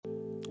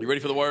You ready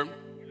for the word?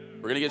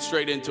 We're going to get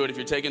straight into it. If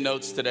you're taking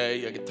notes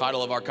today, the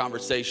title of our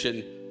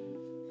conversation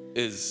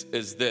is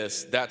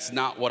this: That's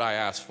Not What I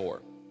Asked For.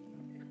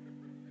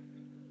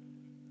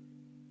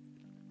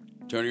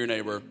 Turn to your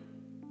neighbor,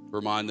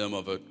 remind them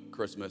of a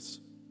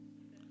Christmas.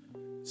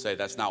 Say,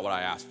 that's not what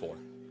I asked for.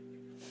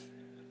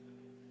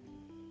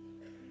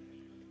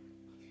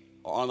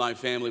 Our online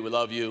family, we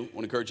love you. I want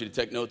to encourage you to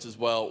take notes as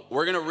well.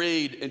 We're going to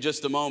read in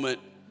just a moment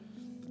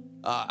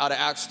out of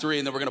Acts 3,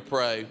 and then we're going to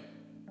pray.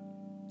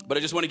 But I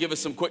just want to give us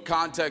some quick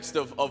context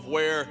of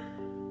where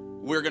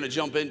we're going to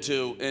jump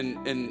into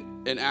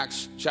in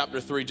Acts chapter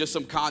 3. Just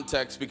some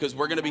context, because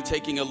we're going to be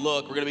taking a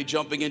look. We're going to be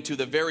jumping into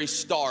the very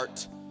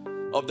start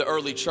of the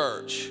early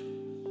church.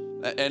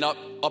 And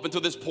up until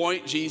this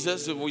point,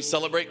 Jesus, as we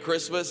celebrate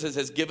Christmas,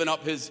 has given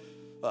up his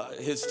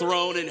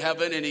throne in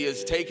heaven, and he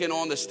has taken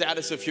on the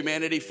status of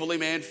humanity, fully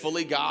man,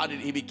 fully God, and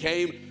he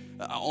became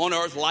on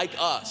earth like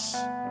us.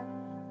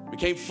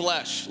 Became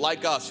flesh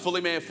like us,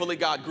 fully man, fully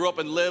God, grew up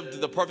and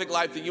lived the perfect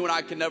life that you and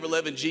I can never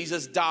live, and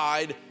Jesus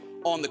died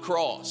on the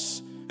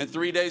cross. And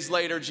 3 days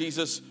later,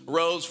 Jesus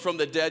rose from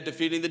the dead,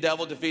 defeating the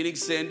devil, defeating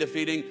sin,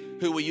 defeating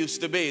who we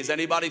used to be. Is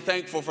anybody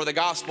thankful for the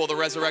gospel, the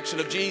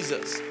resurrection of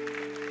Jesus?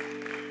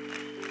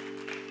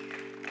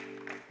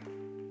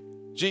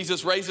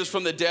 Jesus raises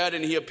from the dead,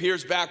 and he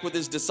appears back with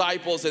his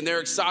disciples, and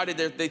they're excited.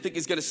 They think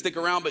he's going to stick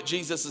around, but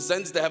Jesus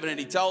ascends to heaven, and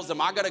he tells them,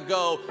 I got to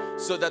go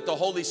so that the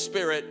Holy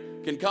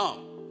Spirit can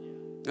come.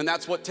 And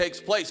that's what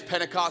takes place.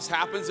 Pentecost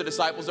happens. The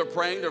disciples are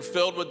praying. They're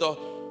filled with the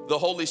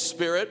Holy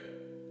Spirit.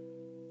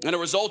 And a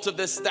result of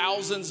this,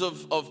 thousands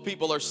of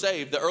people are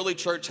saved. The early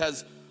church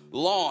has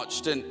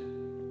launched, and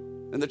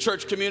the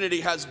church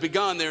community has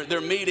begun. They're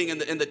meeting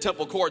in the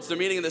temple courts. They're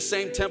meeting in the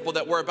same temple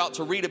that we're about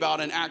to read about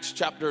in Acts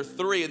chapter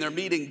 3. And they're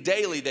meeting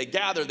daily. They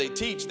gather, they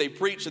teach, they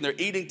preach, and they're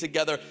eating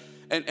together.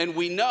 And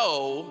we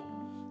know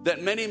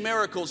that many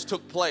miracles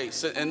took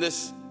place in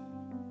this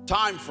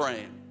time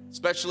frame,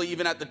 especially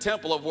even at the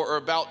temple of what we're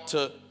about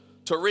to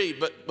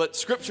read. But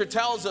Scripture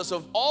tells us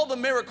of all the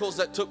miracles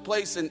that took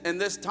place in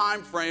this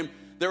time frame,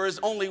 there is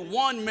only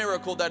one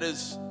miracle that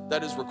is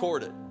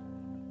recorded.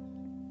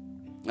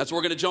 That's what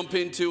we're going to jump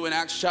into in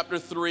Acts chapter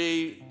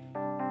 3,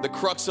 the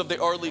crux of the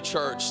early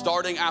church,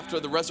 starting after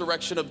the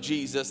resurrection of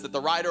Jesus, that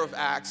the writer of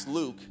Acts,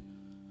 Luke,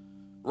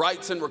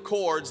 writes and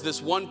records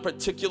this one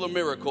particular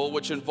miracle,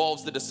 which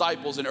involves the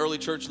disciples and early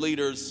church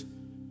leaders,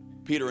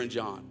 Peter and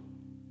John.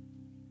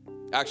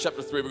 Acts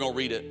chapter 3, we're going to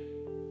read it.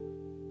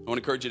 I want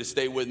to encourage you to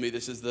stay with me.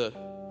 This is where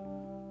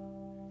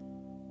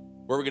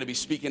we're going to be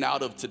speaking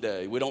out of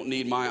today. We don't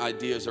need my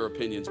ideas or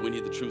opinions. We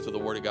need the truth of the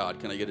Word of God.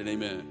 Can I get an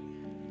amen?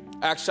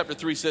 Acts chapter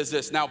 3 says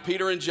this: Now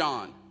Peter and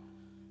John,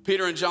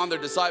 they're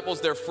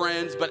disciples, they're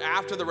friends, but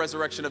after the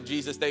resurrection of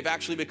Jesus, they've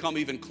actually become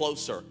even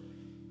closer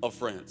of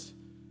friends.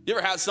 You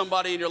ever had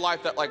somebody in your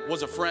life that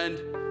was a friend,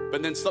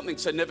 but then something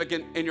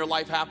significant in your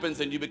life happens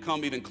and you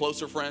become even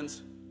closer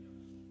friends?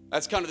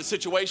 That's kind of the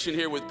situation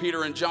here with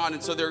Peter and John.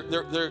 And so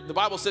the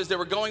Bible says they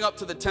were going up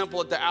to the temple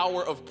at the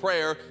hour of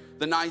prayer,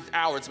 the 9th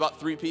hour. It's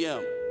about 3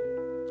 p.m.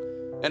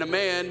 And a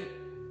man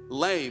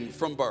lame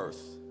from birth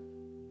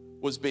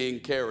was being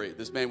carried.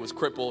 This man was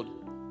crippled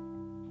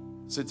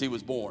since he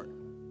was born,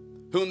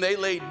 whom they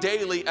laid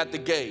daily at the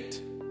gate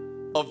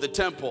of the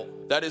temple.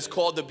 That is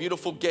called the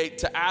Beautiful Gate,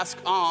 to ask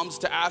alms,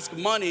 to ask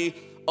money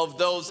of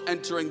those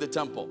entering the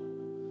temple.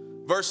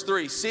 Verse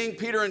 3, seeing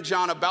Peter and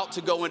John about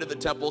to go into the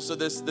temple, so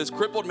this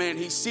crippled man,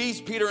 he sees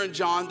Peter and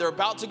John, they're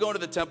about to go into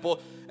the temple,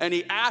 and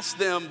he asks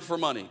them for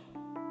money.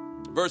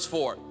 Verse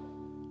 4,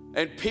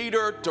 and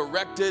Peter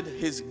directed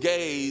his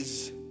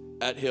gaze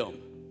at him.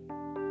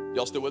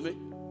 Y'all still with me?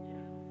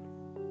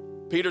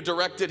 Peter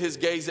directed his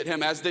gaze at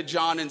him, as did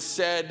John, and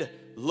said,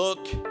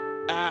 look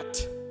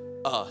at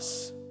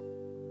us.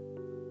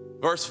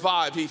 Verse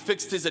 5, he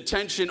fixed his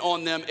attention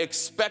on them,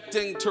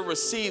 expecting to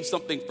receive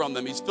something from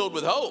them. He's filled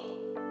with hope.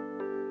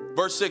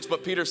 Verse 6,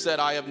 but Peter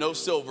said, I have no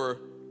silver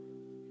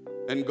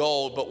and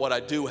gold, but what I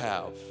do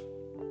have,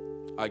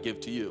 I give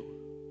to you.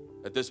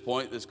 At this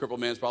point, this crippled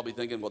man's probably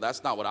thinking, well,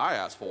 that's not what I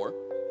asked for.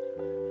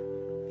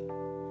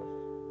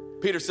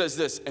 Peter says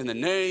this: in the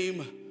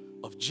name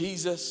of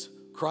Jesus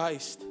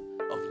Christ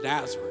of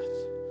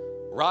Nazareth,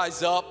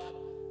 rise up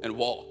and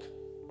walk.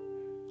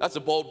 That's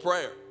a bold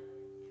prayer.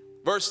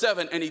 Verse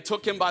 7, and he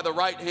took him by the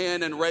right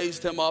hand and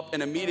raised him up,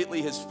 and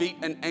immediately his feet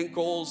and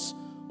ankles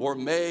were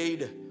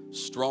made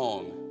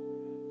strong.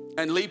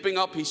 And leaping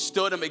up, he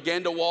stood and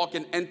began to walk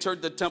and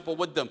entered the temple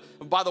with them.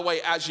 And by the way,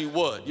 as you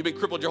would. You've been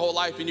crippled your whole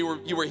life and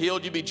you were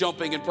healed, you'd be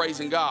jumping and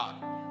praising God.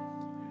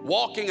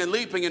 Walking and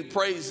leaping and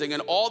praising.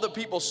 And all the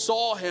people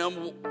saw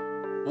him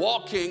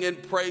walking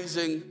and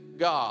praising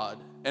God,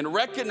 and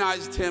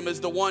recognized him as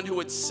the one who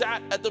had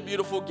sat at the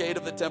beautiful gate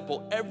of the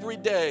temple every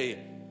day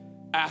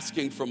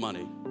asking for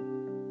money.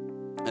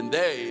 And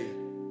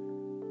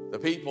the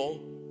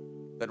people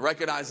that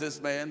recognized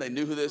this man, they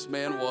knew who this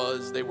man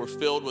was. They were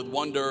filled with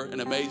wonder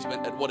and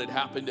amazement at what had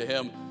happened to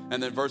him.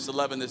 And then verse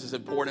 11, this is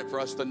important for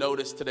us to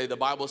notice today. The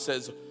Bible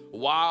says,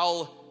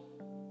 while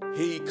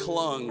he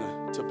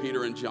clung to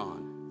Peter and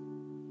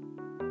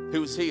John.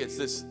 Who was he? It's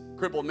this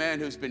crippled man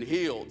who's been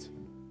healed.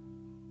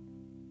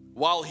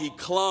 While he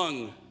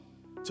clung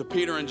to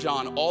Peter and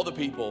John, all the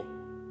people,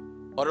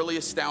 utterly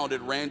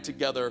astounded, ran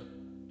together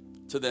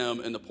to them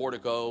in the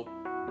portico.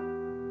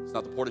 It's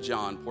not the Porta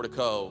John,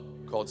 portico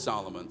called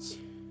Solomon's.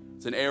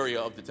 It's an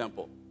area of the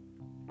temple.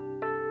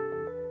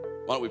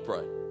 Why don't we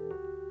pray?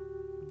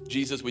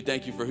 Jesus, we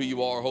thank you for who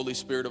you are, Holy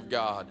Spirit of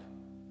God.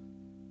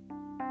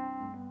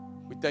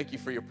 We thank you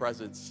for your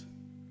presence.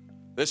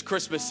 This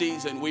Christmas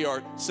season, we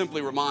are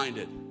simply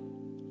reminded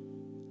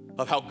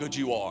of how good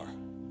you are,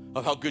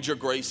 of how good your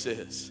grace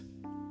is.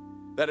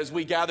 That as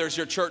we gather as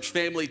your church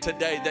family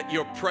today, that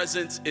your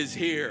presence is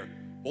here.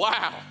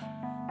 Wow.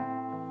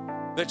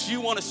 That you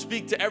want to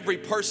speak to every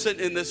person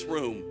in this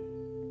room.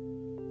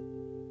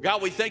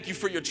 God, we thank you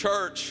for your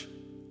church.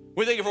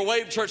 We thank you for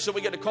Wave Church that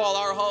we get to call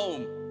our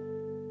home.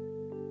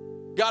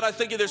 God, I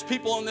thank you there's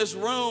people in this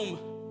room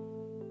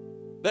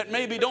that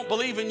maybe don't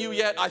believe in you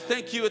yet. I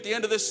thank you at the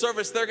end of this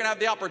service, they're going to have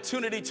the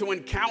opportunity to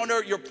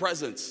encounter your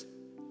presence.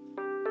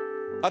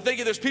 I thank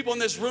you there's people in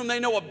this room, they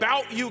know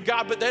about you,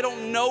 God, but they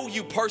don't know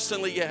you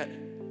personally yet.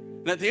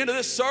 And at the end of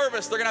this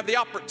service, they're going to have the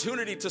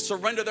opportunity to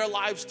surrender their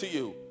lives to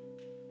you.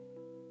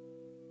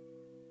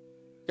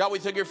 God, we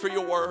thank you for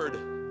your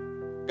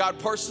word. God,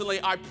 personally,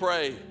 I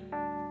pray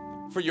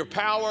for your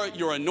power,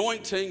 your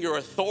anointing, your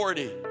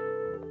authority.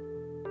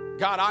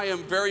 God, I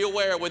am very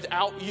aware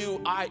without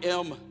you, I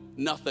am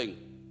nothing.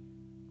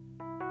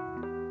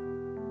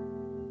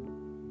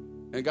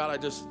 And God, I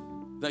just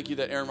thank you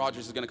that Aaron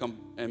Rodgers is going to come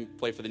and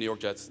play for the New York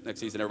Jets next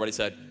season. Everybody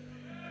said,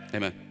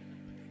 amen.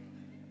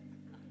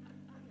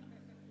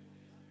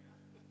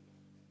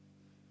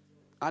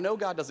 I know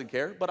God doesn't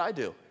care, but I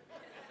do.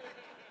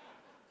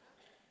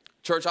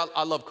 Church,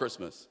 I love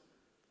Christmas.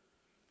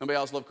 Anybody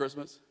else love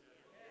Christmas?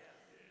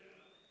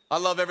 I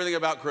love everything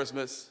about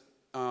Christmas,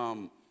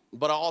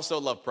 but I also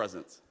love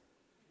presents.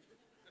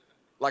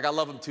 Like, I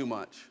love them too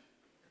much.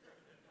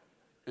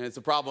 And it's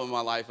a problem in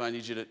my life, and I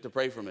need you to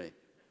pray for me.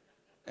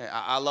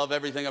 I love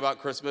everything about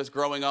Christmas.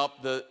 Growing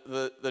up,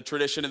 the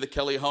tradition in the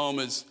Kelly home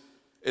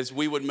is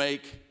we would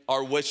make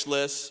our wish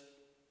list.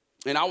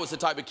 And I was the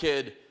type of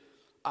kid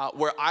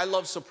where I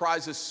love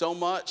surprises so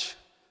much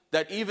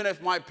that even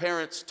if my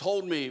parents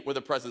told me where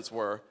the presents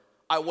were,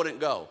 I wouldn't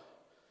go.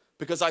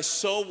 Because I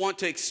so want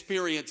to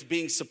experience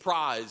being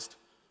surprised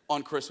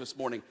on Christmas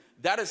morning.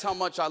 That is how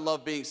much I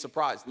love being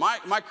surprised.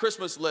 My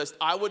Christmas list,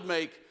 I would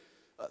make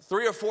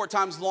 3 or 4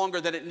 times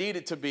longer than it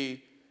needed to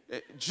be,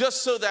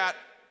 just so that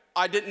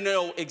I didn't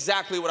know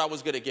exactly what I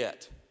was gonna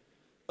get.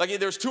 Like,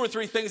 there's 2 or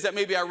 3 things that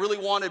maybe I really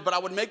wanted, but I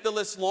would make the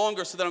list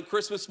longer so that on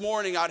Christmas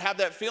morning, I'd have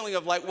that feeling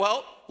of like,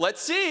 well,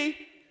 let's see.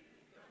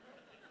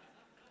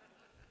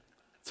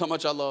 That's how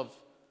much I love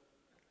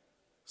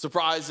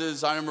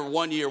surprises. I remember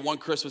one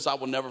Christmas I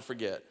will never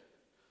forget.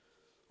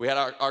 We had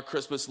our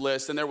Christmas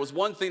list, and there was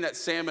one thing that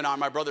Sam and I,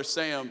 my brother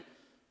Sam,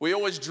 we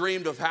always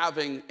dreamed of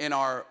having in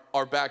our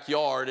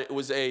backyard. It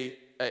was a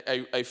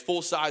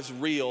full-size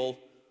real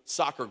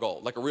soccer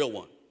goal, like a real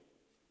one.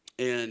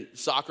 And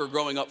soccer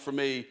growing up for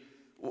me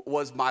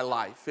was my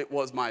life. It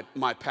was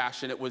my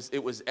passion. It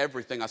was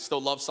everything. I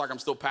still love soccer. I'm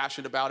still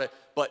passionate about it.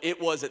 But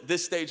it was, at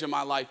this stage in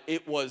my life,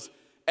 it was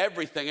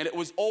everything. And it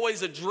was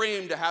always a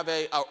dream to have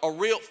a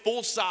real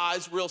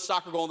full-size real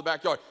soccer goal in the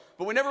backyard.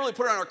 But we never really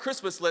put it on our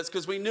Christmas list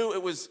because we knew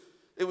it was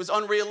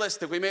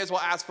unrealistic. We may as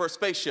well ask for a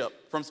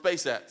spaceship from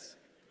SpaceX.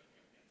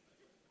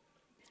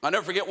 I'll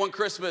never forget one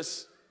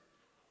Christmas.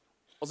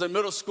 I was in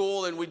middle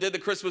school, and we did the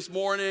Christmas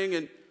morning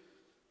and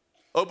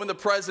opened the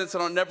presents,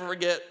 and I'll never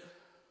forget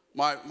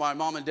my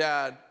mom and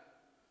dad.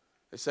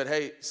 They said,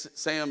 hey,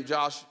 Sam,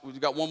 Josh,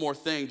 we've got one more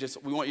thing.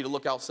 We want you to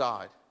look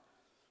outside.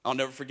 I'll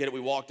never forget it.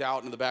 We walked out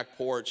into the back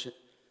porch,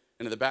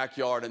 into the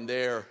backyard, and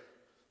there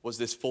was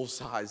this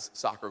full-size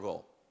soccer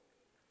goal.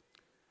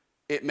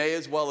 It may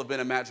as well have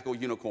been a magical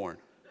unicorn.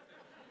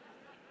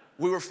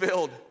 We were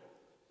filled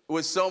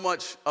with so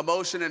much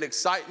emotion and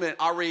excitement.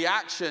 Our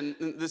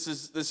reaction, this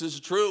is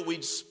true,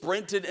 we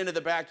sprinted into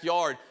the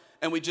backyard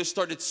and we just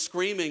started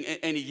screaming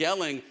and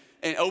yelling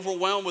and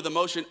overwhelmed with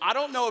emotion. I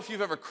don't know if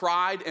you've ever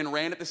cried and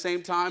ran at the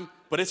same time,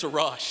 but it's a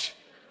rush.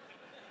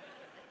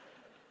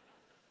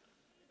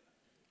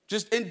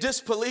 Just in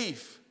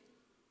disbelief.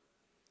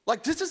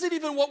 Like, this isn't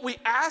even what we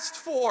asked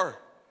for,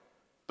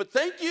 but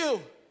thank you.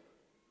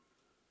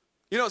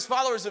 You know, as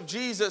followers of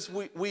Jesus,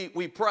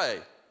 we pray.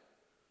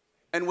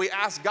 And we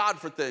ask God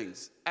for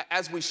things,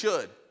 as we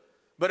should.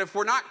 But if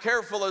we're not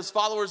careful as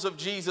followers of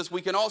Jesus,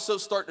 we can also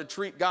start to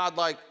treat God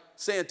like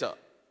Santa.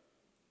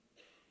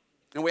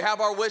 And we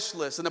have our wish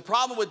list. And the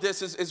problem with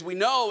this is we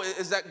know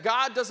is that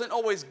God doesn't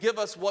always give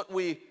us what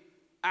we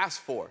ask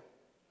for.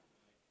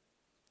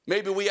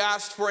 Maybe we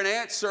asked for an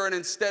answer and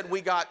instead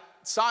we got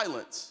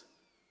silence.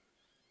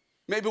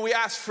 Maybe we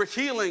asked for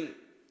healing,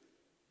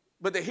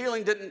 but the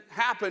healing didn't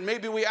happen.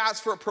 Maybe we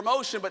asked for a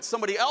promotion, but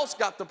somebody else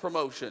got the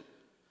promotion.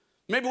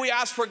 Maybe we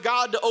asked for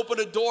God to open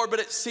a door, but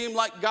it seemed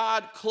like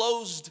God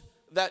closed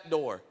that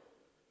door.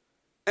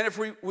 And if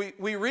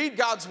we read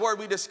God's word,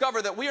 we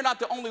discover that we are not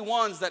the only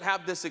ones that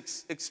have this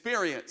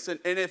experience. And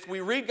if we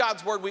read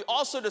God's word, we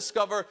also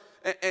discover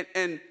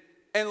and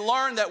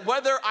learn that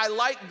whether I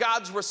like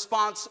God's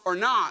response or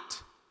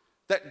not,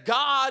 that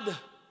God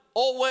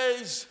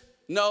always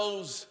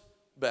knows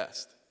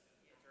best.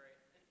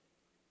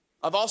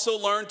 I've also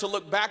learned to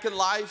look back in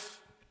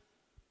life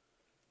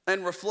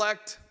and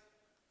reflect,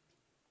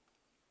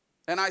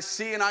 and I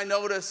see and I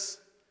notice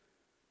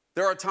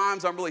there are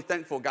times I'm really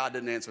thankful God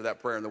didn't answer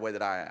that prayer in the way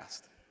that I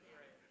asked.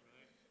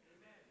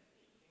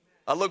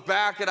 I look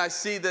back and I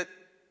see that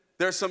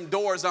there's some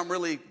doors I'm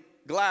really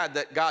glad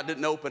that God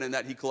didn't open and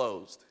that he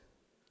closed.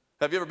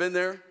 Have you ever been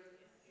there?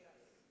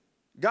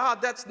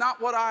 God, that's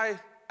not what I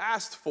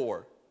asked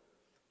for.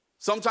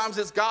 Sometimes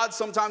it's God,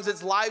 sometimes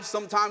it's life,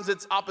 sometimes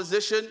it's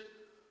opposition.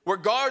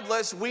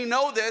 Regardless, we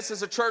know this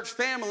as a church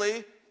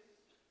family,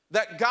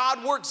 that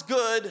God works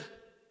good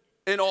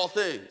in all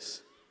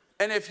things.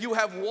 And if you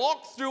have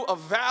walked through a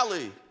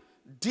valley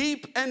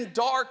deep and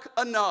dark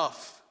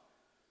enough,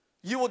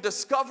 you will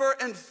discover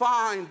and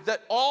find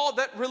that all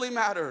that really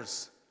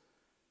matters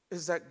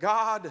is that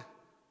God,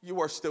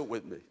 you are still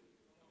with me.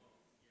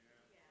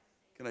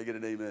 Can I get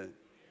an amen?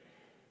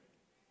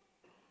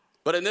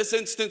 But in this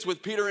instance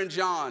with Peter and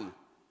John,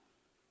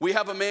 we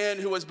have a man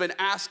who has been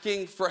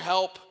asking for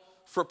help,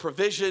 for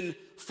provision,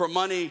 for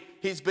money.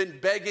 He's been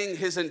begging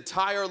his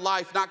entire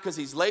life, not because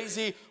he's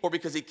lazy or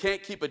because he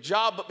can't keep a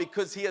job, but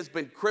because he has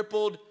been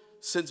crippled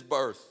since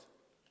birth.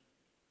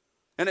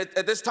 And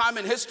at this time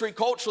in history,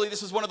 culturally,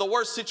 this is one of the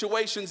worst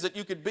situations that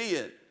you could be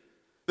in.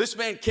 This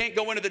man can't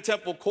go into the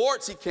temple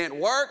courts. He can't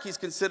work. He's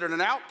considered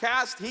an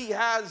outcast. He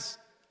has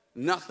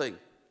nothing.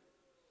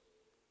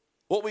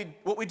 What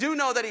we do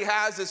know that he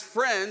has is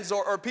friends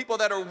or people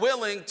that are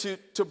willing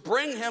to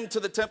bring him to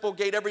the temple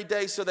gate every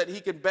day so that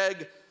he can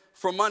beg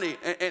for money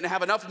and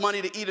have enough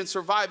money to eat and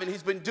survive. And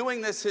he's been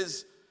doing this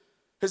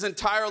his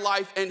entire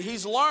life, and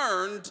he's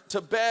learned to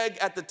beg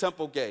at the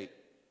temple gate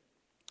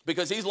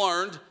because he's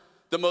learned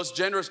the most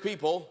generous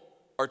people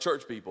are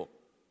church people.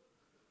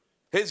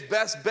 His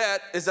best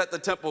bet is at the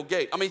temple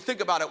gate. I mean,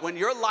 think about it. When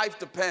your life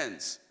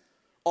depends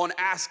on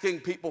asking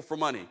people for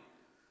money,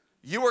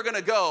 you are going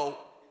to go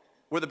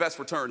where the best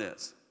return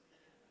is.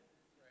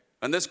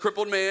 And this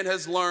crippled man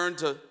has learned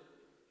to,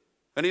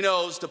 and he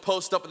knows to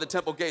post up at the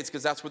temple gates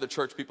because that's where the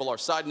church people are.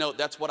 Side note,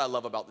 that's what I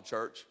love about the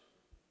church.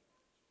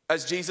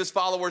 As Jesus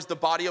followers, the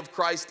body of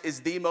Christ is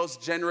the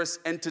most generous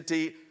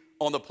entity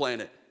on the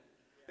planet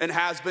and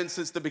has been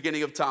since the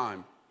beginning of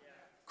time.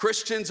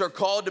 Christians are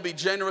called to be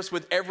generous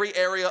with every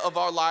area of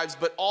our lives,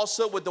 but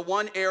also with the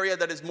one area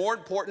that is more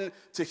important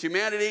to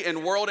humanity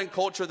and world and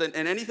culture than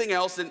anything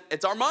else, and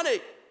it's our money.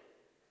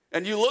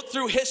 And you look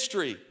through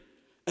history,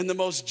 and the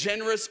most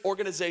generous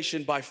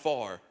organization by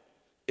far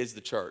is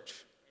the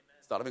church.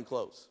 It's not even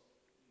close.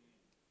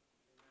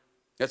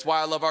 That's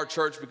why I love our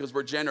church, because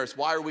we're generous.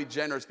 Why are we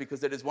generous?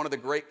 Because it is one of the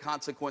great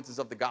consequences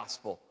of the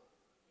gospel.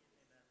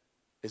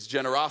 It's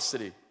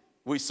generosity.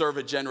 We serve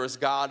a generous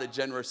God, a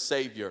generous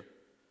Savior.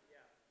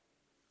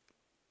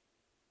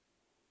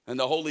 And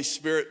the Holy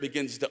Spirit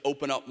begins to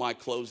open up my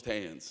closed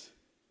hands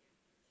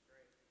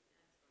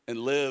and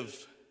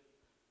live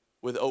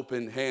with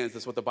open hands.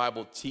 That's what the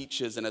Bible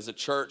teaches. And as a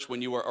church,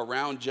 when you are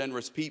around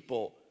generous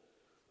people,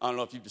 I don't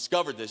know if you've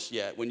discovered this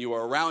yet, when you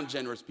are around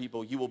generous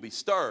people, you will be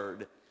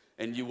stirred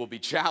and you will be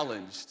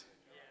challenged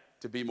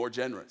to be more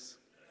generous.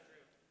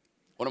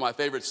 One of my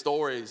favorite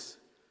stories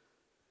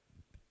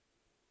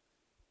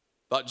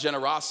about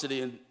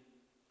generosity and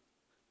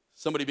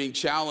somebody being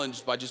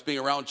challenged by just being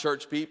around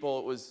church people,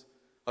 it was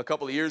a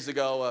couple of years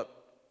ago, a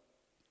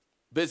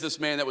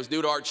businessman that was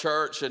new to our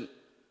church and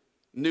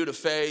new to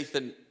faith,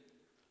 and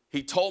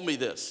he told me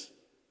this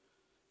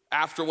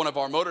after one of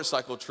our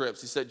motorcycle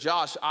trips. He said,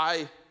 Josh,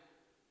 I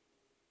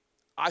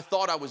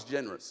thought I was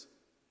generous.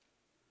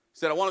 He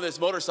said, I went on this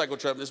motorcycle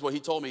trip, and this is what he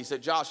told me. He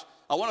said, Josh,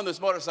 I went on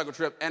this motorcycle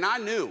trip, and I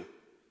know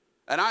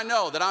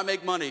that I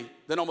make money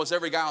than almost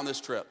every guy on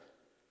this trip.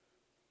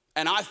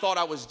 And I thought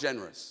I was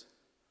generous.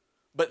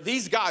 But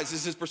these guys, this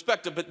is his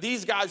perspective, but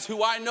these guys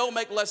who I know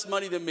make less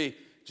money than me,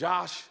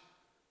 Josh,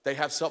 they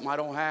have something I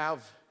don't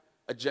have,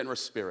 a generous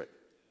spirit.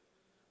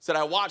 Said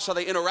I watched how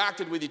they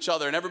interacted with each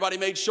other, and everybody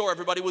made sure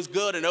everybody was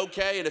good and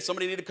okay, and if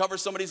somebody needed to cover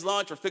somebody's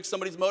lunch or fix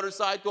somebody's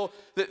motorcycle,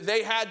 that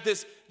they had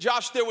this,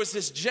 Josh, there was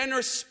this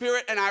generous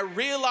spirit, and I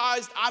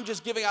realized I'm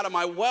just giving out of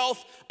my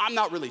wealth. I'm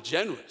not really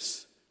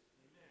generous.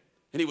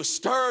 And he was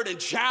stirred and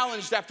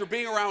challenged after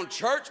being around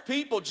church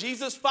people,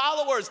 Jesus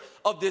followers,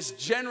 of this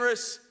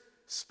generous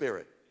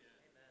spirit.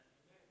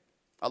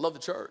 I love the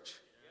church.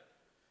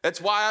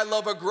 That's why I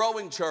love a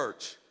growing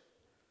church,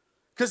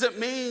 because it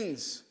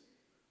means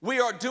we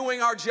are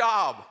doing our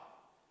job,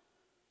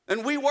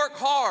 and we work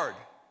hard.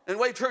 And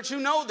Way Church, you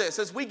know this.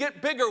 As we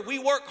get bigger, we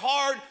work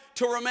hard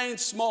to remain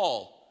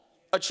small,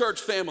 a church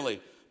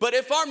family. But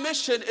if our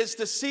mission is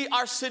to see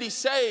our city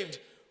saved,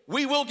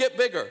 we will get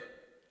bigger.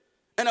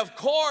 And of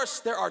course,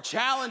 there are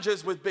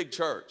challenges with big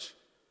church,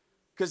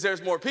 because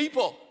there's more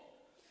people,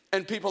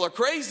 and people are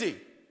crazy.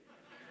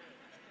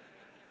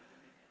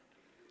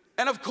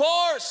 And of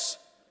course,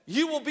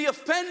 you will be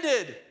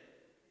offended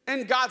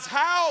in God's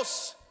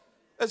house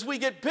as we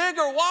get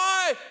bigger.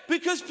 Why?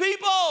 Because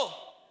people.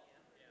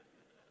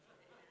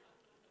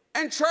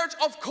 And church,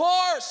 of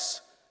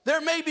course,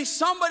 there may be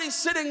somebody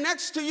sitting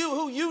next to you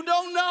who you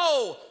don't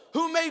know,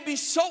 who may be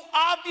so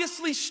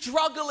obviously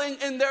struggling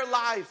in their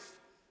life.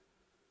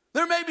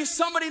 There may be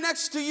somebody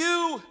next to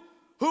you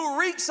who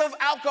reeks of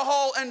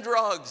alcohol and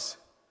drugs.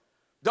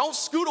 Don't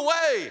scoot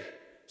away,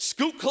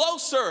 scoot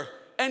closer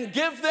and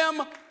give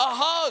them a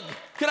hug.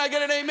 Can I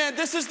get an amen?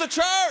 This is the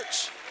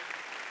church.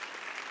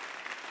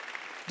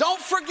 Don't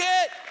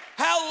forget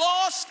how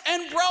lost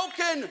and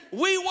broken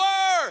we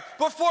were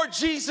before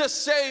Jesus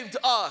saved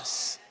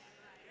us.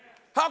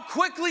 How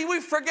quickly we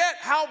forget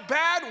how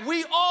bad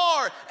we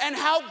are and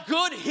how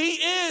good he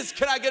is.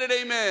 Can I get an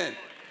amen?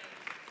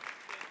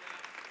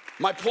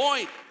 My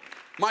point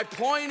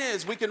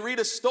is we can read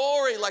a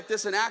story like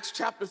this in Acts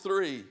chapter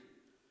 3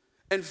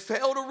 and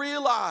fail to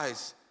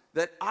realize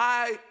that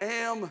I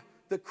am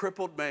the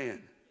crippled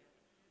man.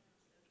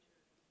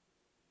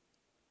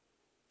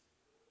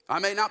 I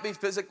may not be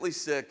physically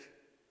sick,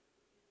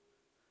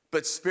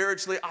 but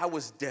spiritually I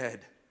was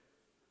dead.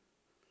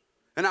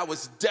 And I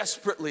was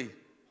desperately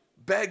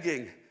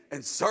begging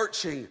and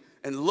searching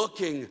and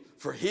looking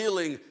for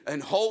healing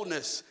and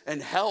wholeness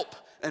and help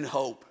and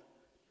hope.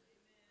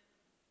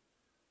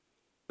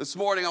 This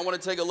morning, I want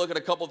to take a look at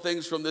a couple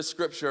things from this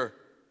scripture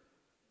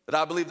that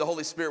I believe the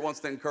Holy Spirit wants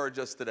to encourage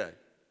us today.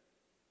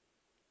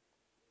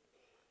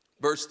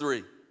 Verse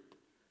 3.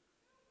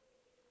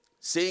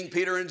 Seeing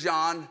Peter and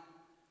John,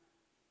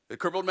 the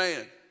crippled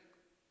man,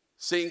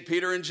 seeing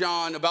Peter and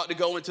John about to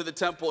go into the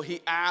temple,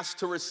 he asked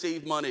to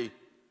receive money.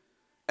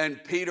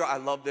 And Peter, I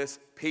love this,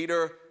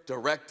 Peter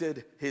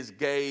directed his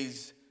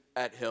gaze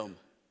at him,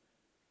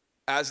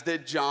 as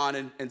did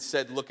John, and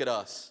said, look at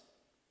us.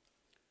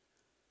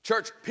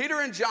 Church,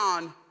 Peter and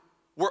John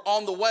were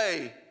on the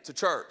way to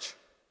church.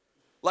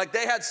 Like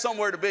they had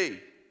somewhere to be,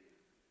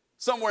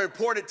 somewhere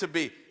important to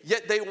be.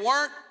 Yet they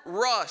weren't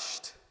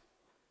rushed,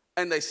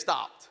 and they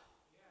stopped.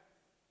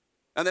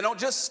 And they don't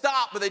just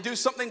stop, but they do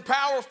something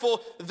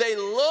powerful. They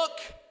look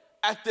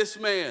at this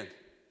man.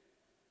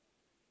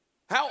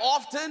 How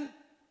often,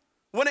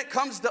 when it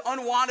comes to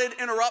unwanted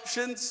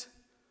interruptions,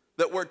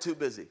 that we're too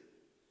busy,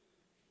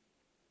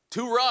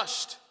 too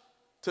rushed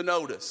to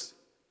notice.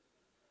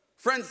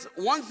 Friends,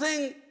 one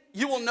thing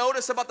you will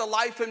notice about the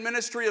life and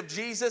ministry of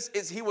Jesus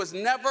is he was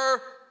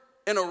never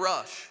in a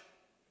rush.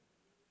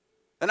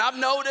 And I've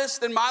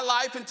noticed in my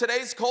life, in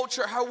today's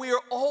culture, how we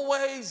are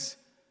always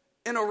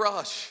in a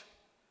rush.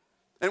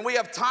 And we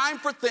have time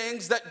for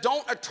things that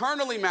don't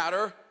eternally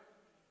matter,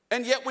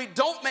 and yet we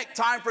don't make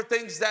time for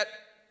things that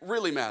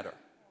really matter.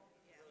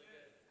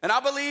 And I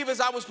believe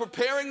as I was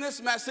preparing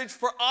this message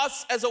for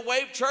us as a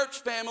Wave Church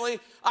family,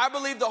 I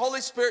believe the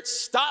Holy Spirit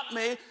stopped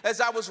me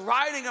as I was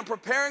writing and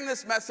preparing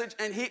this message,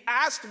 and he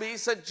asked me, he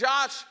said,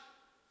 Josh,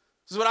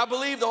 this is what I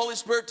believe the Holy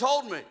Spirit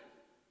told me. He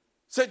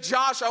said,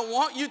 Josh, I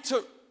want you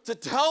to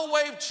tell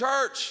Wave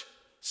Church,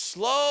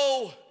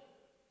 slow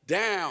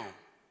down.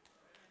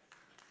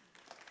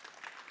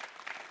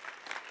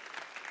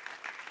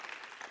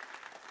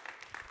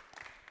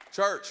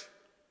 Church,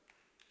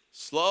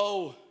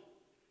 slow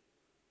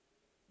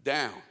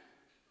down.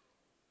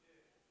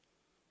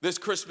 This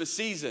Christmas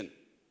season,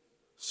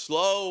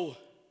 slow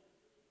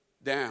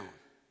down.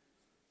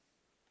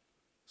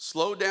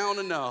 Slow down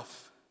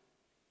enough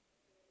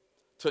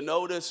to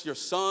notice your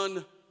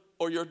son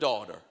or your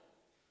daughter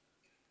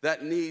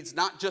that needs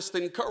not just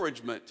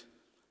encouragement,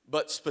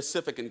 but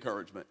specific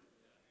encouragement.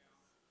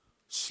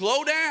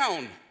 Slow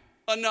down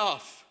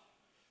enough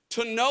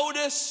to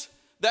notice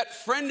that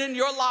friend in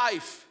your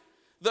life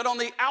that on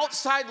the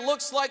outside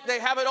looks like they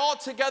have it all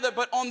together,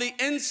 but on the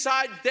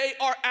inside, they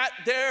are at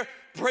their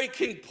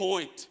breaking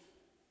point.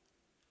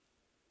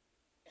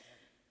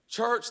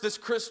 Church, this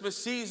Christmas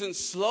season,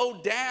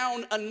 slow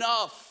down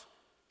enough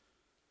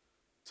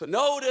to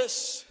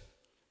notice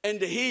and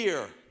to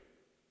hear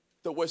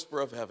the whisper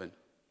of heaven.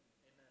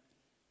 Amen.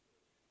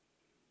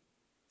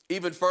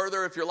 Even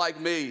further, if you're like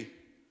me,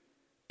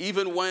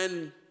 even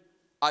when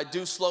I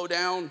do slow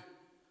down,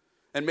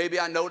 and maybe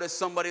I notice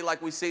somebody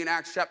like we see in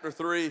Acts chapter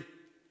 3,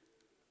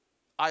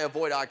 I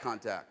avoid eye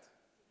contact.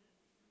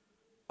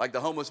 Like the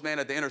homeless man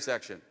at the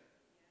intersection. I'm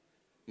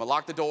gonna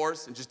lock the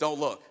doors and just don't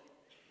look.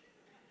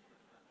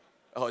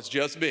 Oh, it's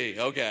just me,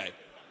 okay.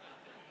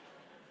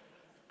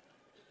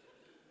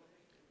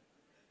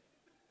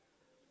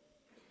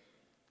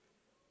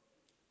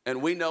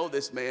 And we know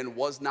this man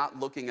was not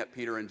looking at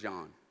Peter and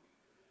John.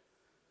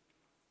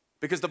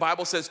 Because the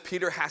Bible says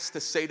Peter has to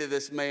say to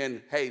this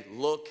man, hey,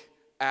 look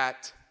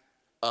at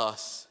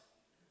us.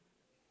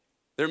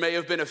 There may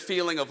have been a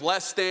feeling of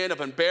less than, of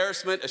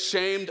embarrassment,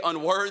 ashamed,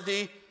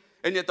 unworthy.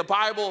 And yet the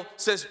Bible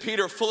says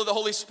Peter, full of the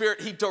Holy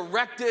Spirit, he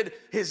directed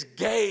his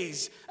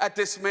gaze at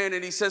this man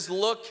and he says,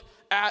 look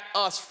at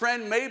us.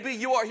 Friend, maybe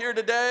you are here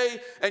today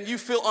and you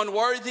feel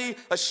unworthy,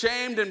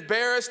 ashamed,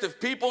 embarrassed.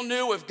 If people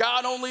knew, if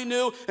God only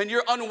knew, and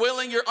you're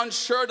unwilling, you're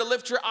unsure to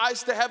lift your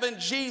eyes to heaven,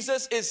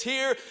 Jesus is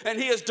here and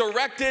he has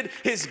directed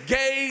his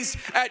gaze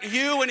at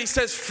you and he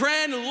says,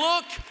 friend,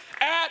 look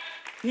at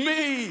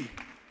me.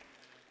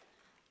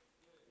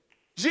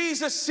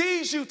 Jesus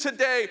sees you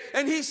today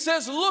and he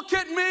says, look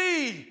at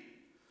me.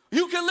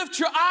 You can lift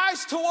your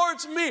eyes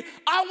towards me.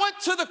 I went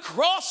to the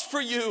cross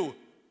for you,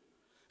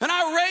 and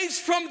I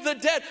raised from the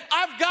dead.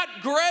 I've got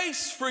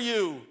grace for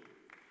you.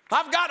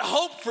 I've got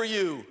hope for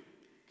you.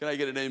 Can I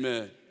get an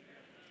amen?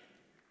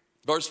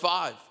 Verse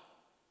 5.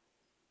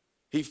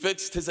 He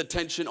fixed his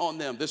attention on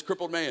them. This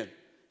crippled man,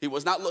 he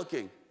was not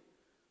looking.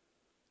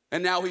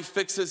 And now he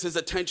fixes his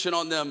attention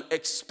on them,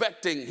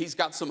 expecting, he's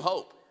got some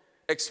hope,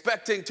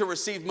 expecting to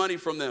receive money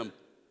from them.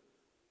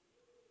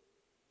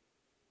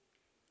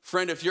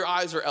 Friend, if your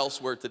eyes are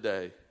elsewhere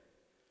today,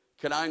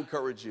 can I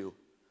encourage you,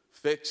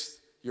 fix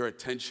your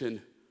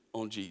attention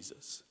on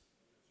Jesus.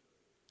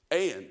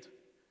 And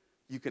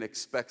you can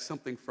expect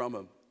something from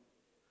him.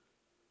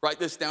 Write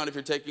this down if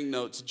you're taking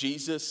notes.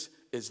 Jesus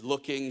is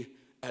looking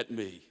at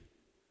me.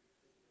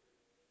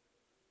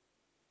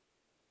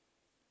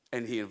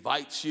 And he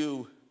invites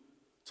you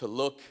to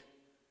look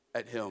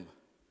at him.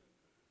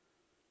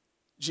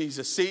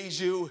 Jesus sees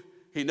you,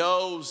 he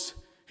knows,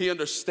 he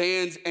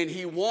understands, and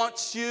he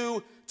wants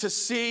you to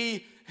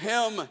see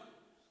him.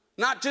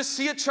 Not just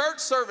see a church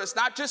service,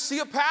 not just see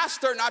a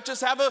pastor, not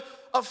just have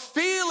a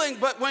feeling,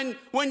 but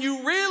when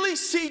you really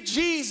see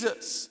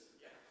Jesus,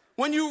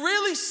 when you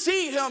really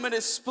see him in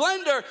his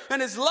splendor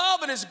and his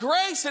love and his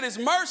grace and his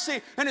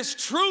mercy and his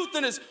truth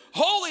and his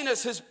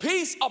holiness, his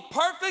peace, a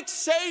perfect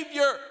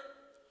Savior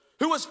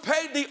who has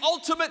paid the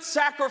ultimate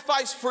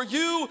sacrifice for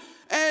you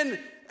and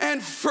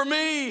for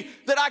me,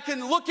 that I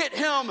can look at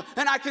him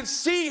and I can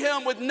see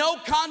him with no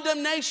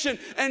condemnation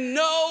and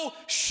no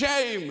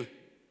shame.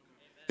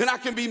 And I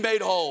can be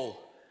made whole.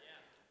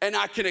 And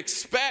I can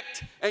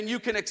expect, and you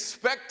can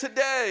expect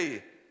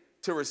today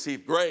to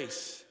receive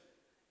grace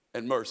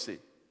and mercy.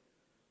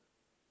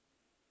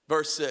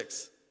 Verse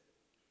 6.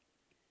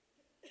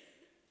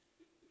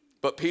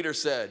 But Peter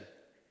said,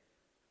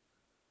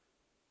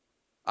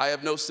 I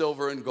have no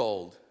silver and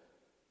gold,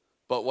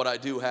 but what I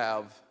do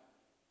have,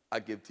 I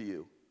give to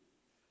you.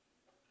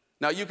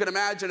 Now you can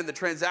imagine in the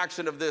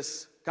transaction of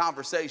this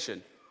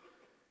conversation,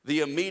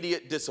 the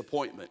immediate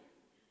disappointment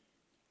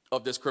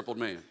of this crippled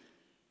man.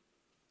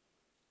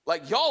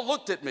 Like, y'all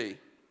looked at me,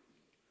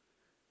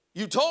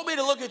 you told me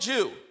to look at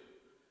you,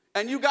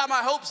 and you got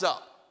my hopes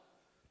up.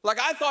 Like,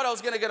 I thought I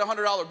was gonna get a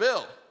 $100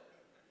 bill.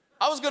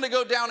 I was gonna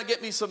go down and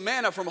get me some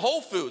manna from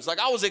Whole Foods. Like,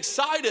 I was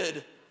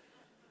excited.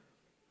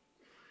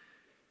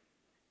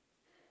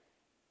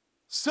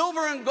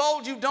 Silver and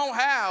gold you don't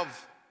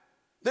have,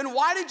 then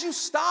why did you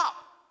stop?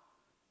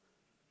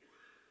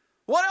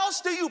 What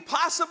else do you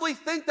possibly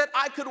think that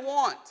I could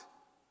want?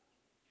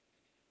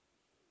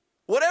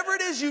 Whatever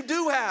it is you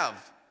do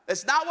have,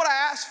 it's not what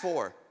I asked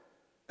for,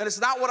 and it's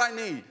not what I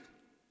need.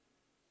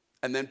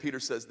 And then Peter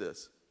says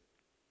this,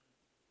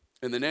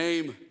 in the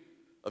name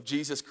of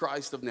Jesus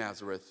Christ of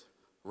Nazareth,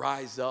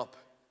 rise up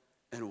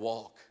and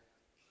walk.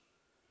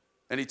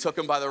 And he took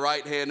him by the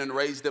right hand and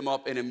raised him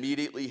up, and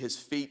immediately his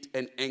feet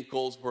and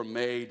ankles were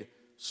made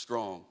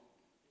strong.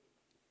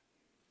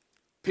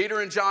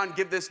 Peter and John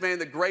give this man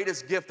the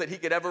greatest gift that he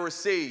could ever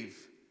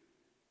receive,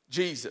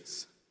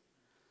 Jesus.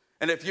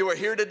 And if you are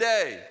here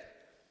today,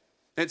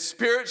 and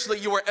spiritually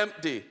you are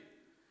empty,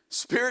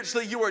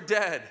 spiritually you are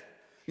dead,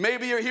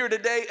 maybe you're here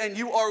today and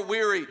you are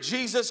weary,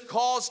 Jesus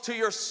calls to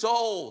your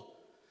soul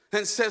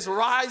and says,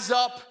 rise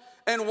up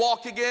and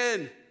walk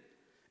again.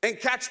 And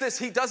catch this,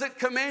 he doesn't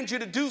command you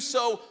to do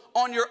so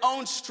on your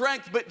own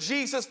strength, but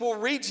Jesus will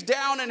reach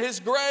down in his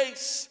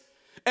grace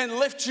and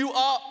lift you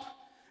up.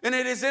 And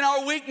it is in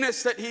our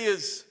weakness that he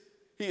is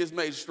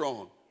made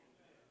strong.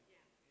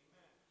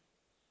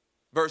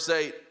 Verse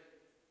 8.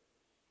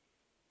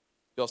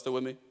 Y'all still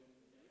with me?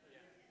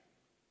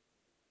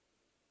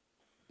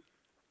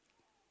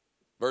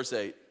 Verse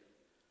 8.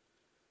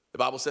 The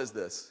Bible says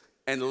this,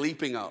 and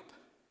leaping up.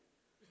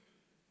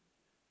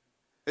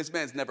 This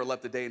man's never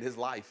left a day in his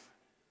life.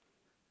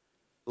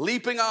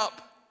 Leaping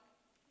up,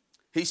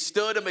 he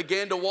stood and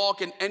began to walk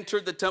and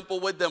entered the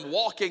temple with them,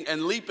 walking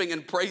and leaping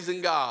and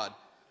praising God.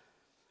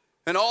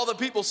 And all the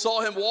people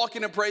saw him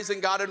walking and praising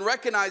God and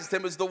recognized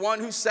him as the one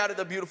who sat at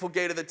the beautiful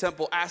gate of the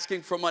temple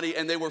asking for money,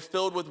 and they were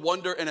filled with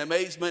wonder and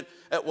amazement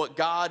at what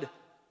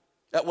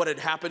had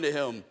happened to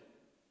him.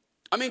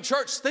 I mean,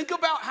 church, think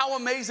about how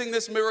amazing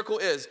this miracle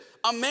is.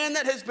 A man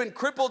that has been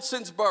crippled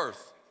since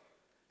birth.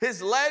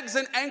 His legs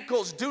and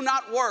ankles do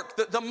not work.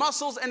 The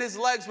muscles in his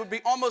legs would be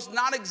almost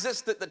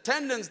non-existent. The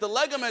tendons, the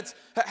ligaments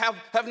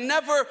have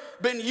never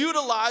been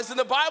utilized. And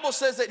the Bible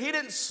says that he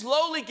didn't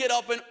slowly get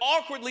up and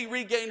awkwardly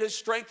regain his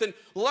strength and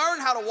learn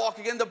how to walk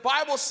again. The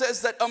Bible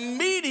says that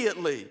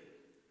immediately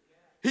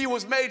he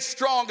was made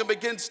strong and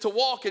begins to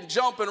walk and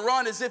jump and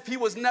run as if he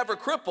was never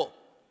crippled.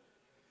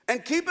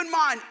 And keep in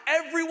mind,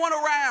 everybody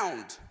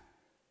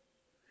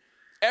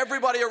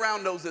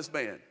around knows this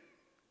man.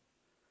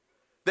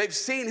 They've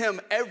seen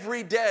him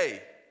every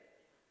day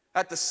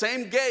at the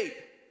same gate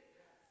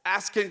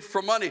asking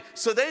for money.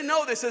 So they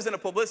know this isn't a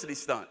publicity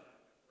stunt.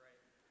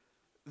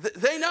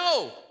 They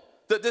know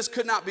that this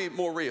could not be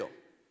more real.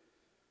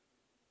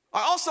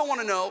 I also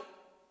want to know,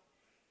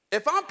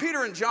 if I'm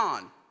Peter and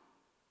John,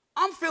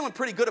 I'm feeling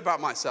pretty good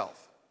about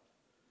myself.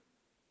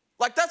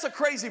 Like, that's a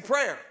crazy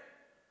prayer.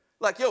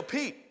 Like, yo,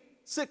 Pete,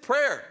 sick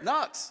prayer,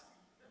 nuts.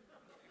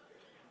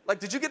 Like,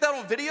 did you get that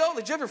on video?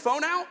 Did you have your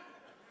phone out?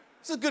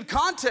 This is good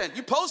content.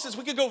 You post this,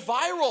 we could go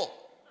viral.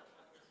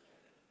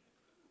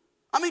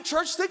 I mean,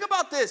 church, think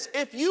about this.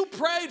 If you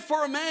prayed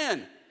for a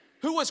man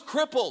who was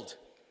crippled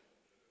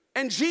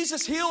and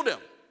Jesus healed him,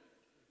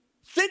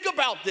 think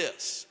about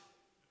this.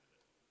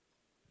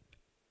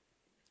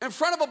 In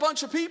front of a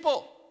bunch of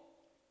people.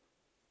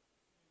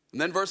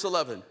 And then verse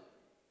 11,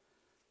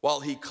 while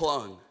he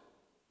clung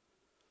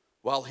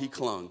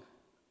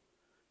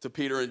to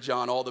Peter and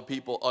John, all the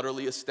people,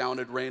 utterly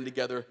astounded, ran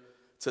together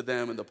to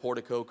them in the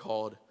portico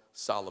called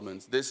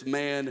Solomon's. This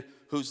man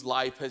whose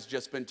life has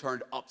just been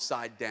turned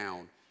upside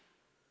down.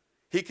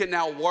 He can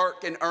now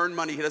work and earn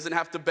money. He doesn't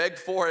have to beg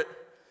for it.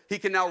 He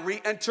can now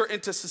re-enter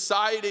into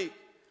society.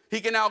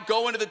 He can now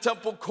go into the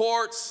temple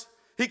courts.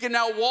 He can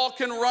now walk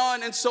and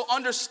run. And so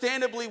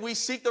understandably, we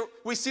see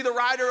the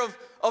writer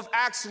of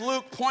Acts,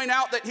 Luke, point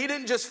out that he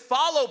didn't just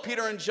follow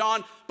Peter and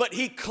John, but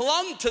he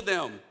clung to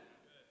them.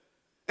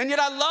 And yet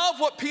I love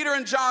what Peter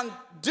and John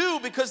do,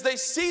 because they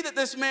see that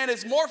this man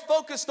is more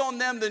focused on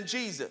them than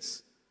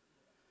Jesus.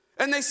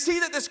 And they see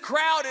that this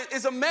crowd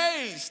is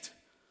amazed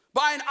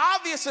by an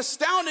obvious,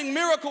 astounding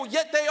miracle,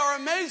 yet they are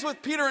amazed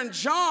with Peter and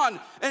John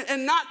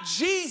and not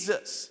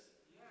Jesus.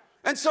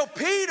 And so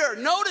Peter,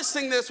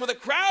 noticing this with a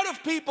crowd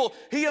of people,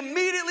 he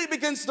immediately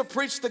begins to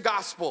preach the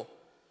gospel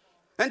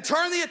and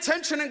turn the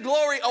attention and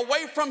glory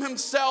away from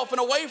himself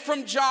and away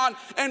from John,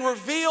 and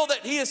reveal that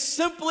he is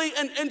simply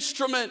an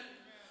instrument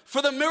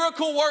for the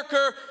miracle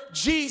worker,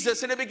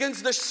 Jesus. And it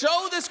begins to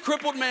show this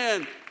crippled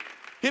man.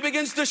 He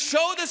begins to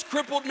show this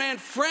crippled man,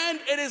 friend,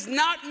 it is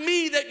not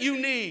me that you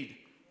need.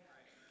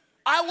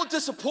 I will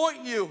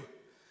disappoint you.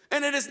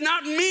 And it is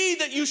not me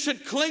that you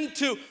should cling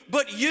to,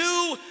 but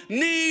you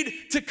need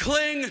to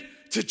cling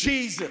to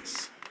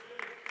Jesus.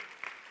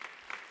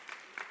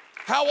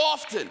 How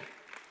often,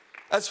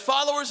 as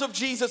followers of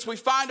Jesus, we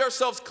find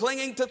ourselves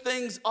clinging to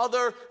things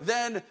other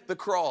than the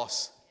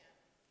cross?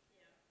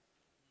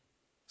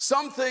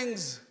 Some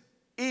things,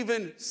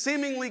 even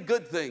seemingly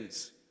good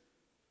things,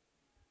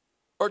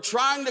 or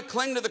trying to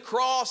cling to the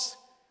cross,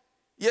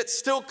 yet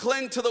still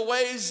cling to the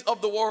ways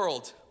of the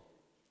world.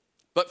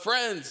 But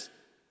friends,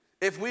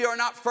 if we are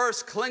not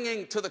first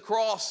clinging to the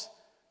cross,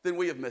 then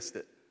we have missed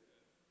it.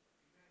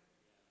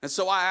 And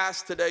so I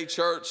ask today,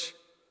 church,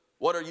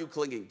 what are you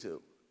clinging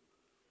to?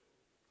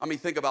 I mean,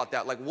 think about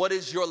that. Like, what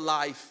is your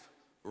life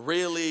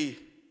really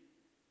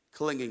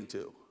clinging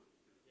to?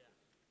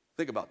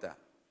 Think about that.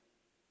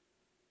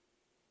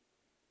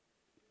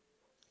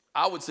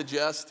 I would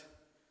suggest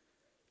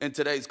in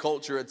today's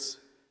culture, it's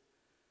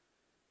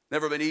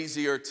never been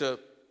easier to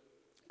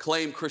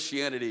claim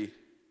Christianity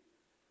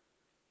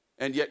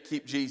and yet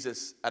keep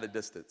Jesus at a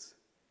distance.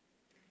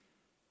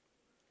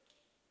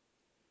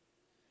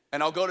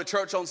 And I'll go to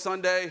church on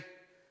Sunday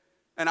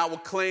and I will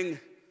cling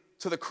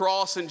to the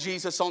cross and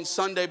Jesus on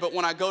Sunday, but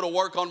when I go to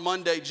work on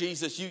Monday,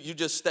 Jesus, you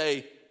just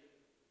stay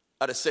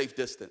at a safe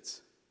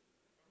distance.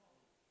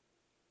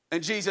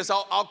 And Jesus,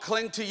 I'll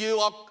cling to you,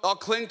 I'll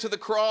cling to the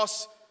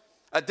cross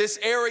at this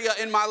area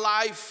in my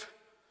life,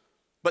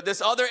 but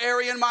this other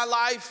area in my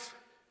life,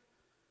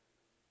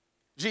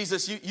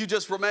 Jesus, you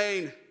just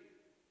remain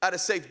at a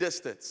safe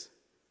distance.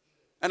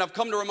 And I've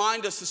come to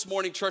remind us this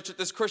morning, church, that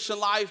this Christian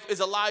life is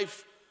a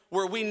life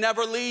where we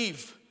never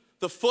leave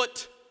the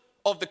foot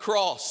of the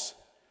cross.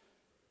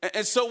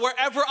 And so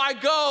wherever I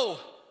go,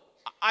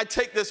 I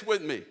take this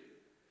with me.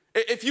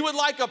 If you would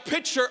like a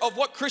picture of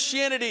what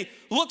Christianity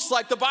looks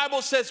like, the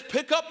Bible says,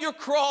 pick up your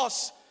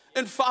cross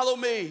and follow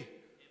me. Amen.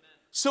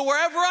 So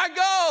wherever I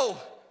go,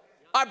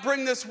 I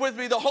bring this with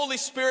me. The Holy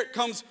Spirit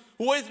comes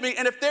with me.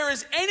 And if there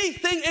is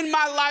anything in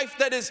my life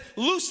that is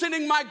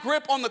loosening my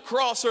grip on the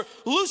cross or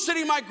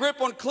loosening my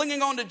grip on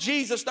clinging on to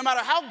Jesus, no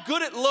matter how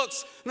good it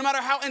looks, no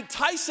matter how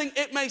enticing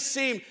it may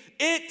seem,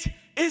 it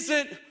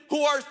isn't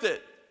worth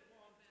it.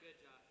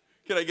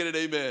 Can I get an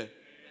amen?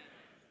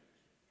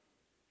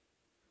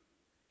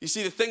 You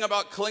see, the thing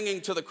about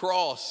clinging to the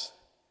cross,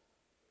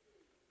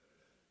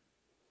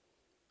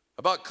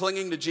 about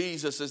clinging to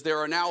Jesus, is there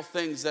are now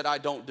things that I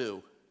don't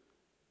do.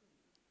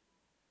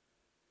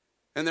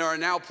 And there are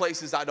now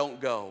places I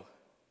don't go.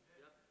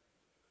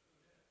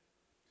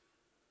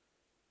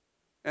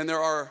 And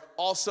there are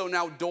also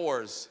now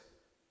doors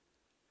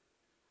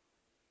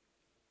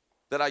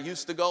that I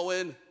used to go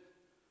in,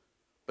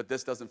 but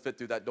this doesn't fit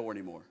through that door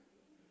anymore.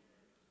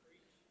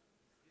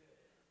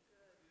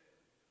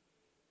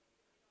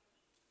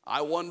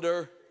 I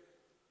wonder,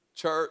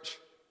 church,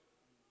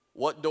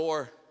 what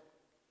door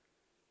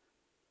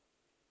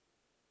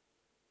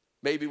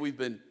maybe we've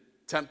been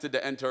tempted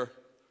to enter,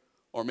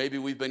 or maybe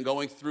we've been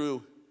going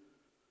through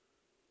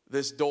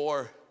this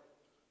door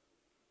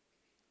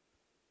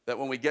that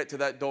when we get to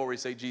that door, we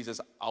say,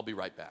 Jesus, I'll be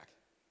right back.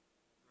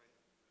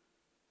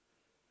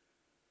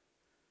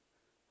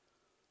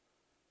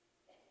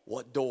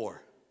 What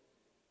door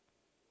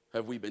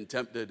have we been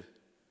tempted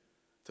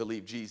to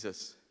leave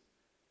Jesus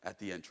at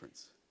the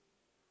entrance?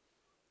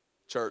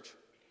 Church,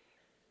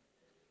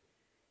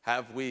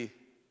 have we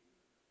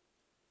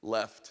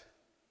left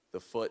the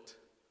foot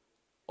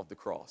of the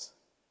cross.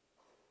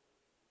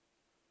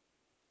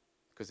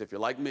 Because if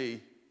you're like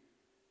me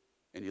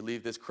and you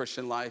leave this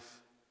Christian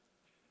life,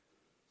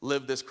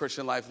 live this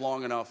Christian life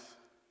long enough,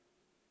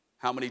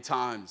 how many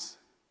times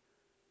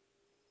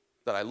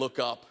that I look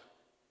up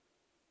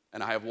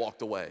and I have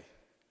walked away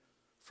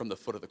from the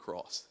foot of the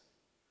cross?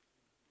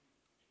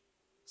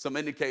 Some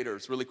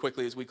indicators really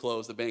quickly as we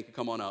close. The band can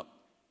come on up.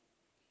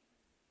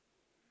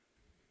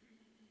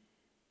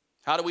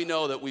 How do we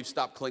know that we've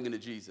stopped clinging to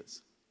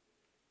Jesus?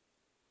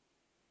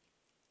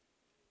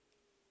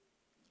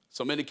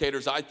 Some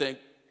indicators, I think,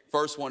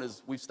 first one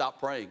is we've stopped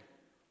praying.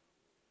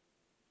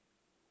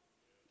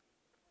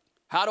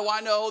 How do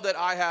I know that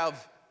I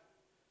have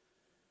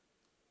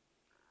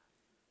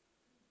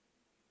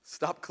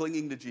stopped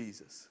clinging to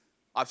Jesus?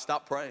 I've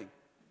stopped praying.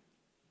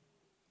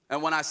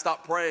 And when I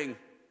stop praying,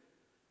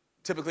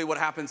 typically what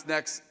happens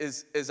next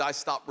is I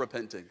stop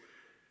repenting.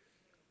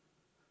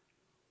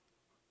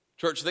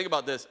 Church, think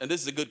about this, and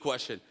this is a good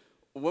question.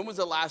 When was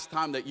the last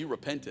time that you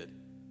repented?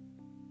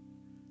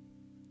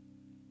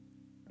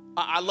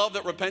 I love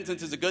that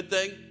repentance is a good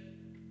thing.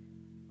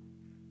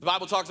 The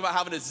Bible talks about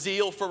having a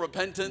zeal for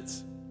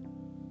repentance.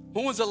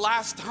 When was the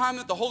last time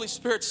that the Holy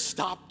Spirit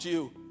stopped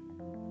you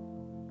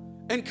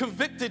and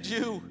convicted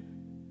you?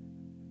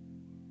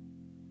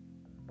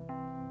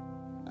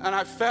 And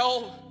I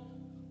fell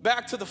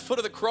back to the foot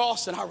of the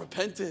cross and I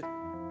repented. I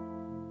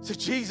said,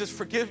 Jesus,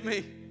 forgive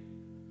me.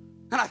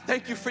 And I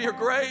thank you for your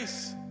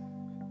grace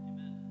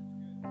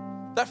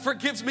that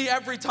forgives me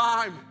every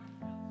time,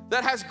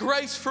 that has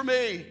grace for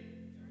me.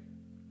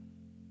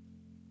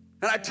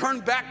 And I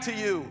turn back to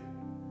you.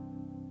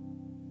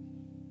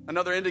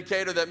 Another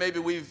indicator that maybe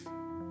we've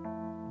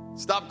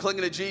stopped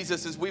clinging to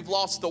Jesus is we've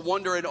lost the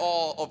wonder and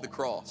awe of the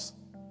cross.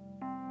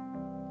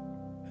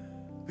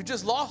 We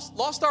just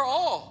lost our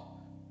awe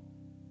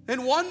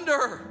and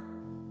wonder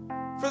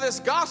for this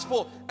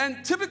gospel.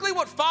 And typically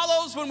what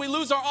follows when we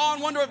lose our awe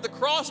and wonder of the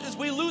cross is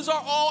we lose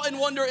our awe and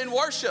wonder in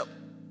worship.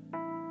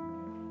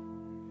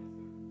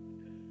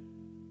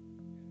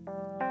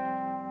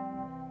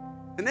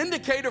 An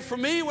indicator for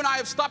me when I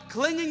have stopped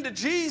clinging to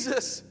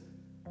Jesus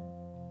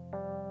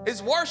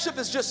is worship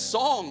is just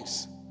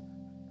songs.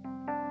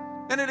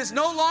 And it is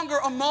no longer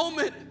a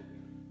moment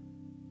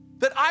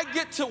that I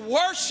get to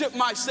worship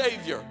my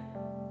Savior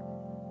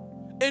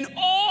in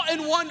awe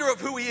and wonder of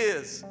who He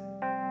is.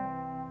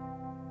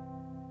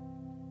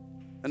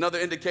 Another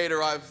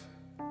indicator I've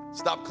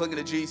stopped clinging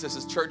to Jesus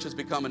is church has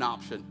become an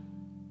option.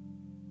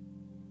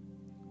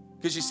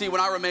 Because you see,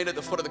 when I remain at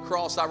the foot of the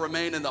cross, I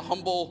remain in the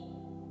humble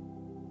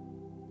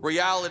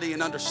reality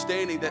and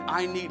understanding that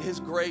I need His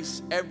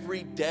grace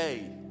every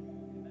day.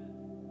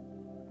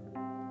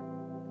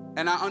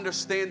 And I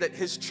understand that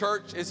His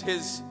church is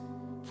His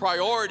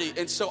priority,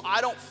 and so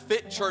I don't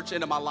fit church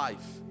into my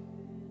life.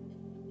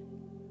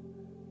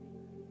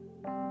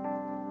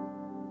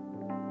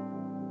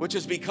 Which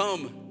has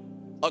become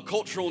a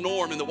cultural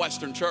norm in the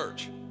Western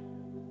church.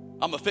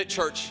 I'm a fit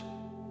church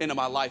into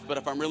my life, but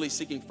if I'm really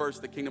seeking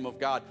first the kingdom of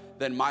God,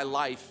 then my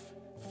life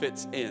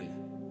fits in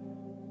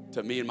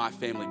to me and my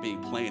family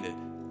being planted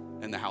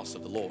in the house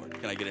of the Lord.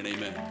 Can I get an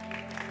amen?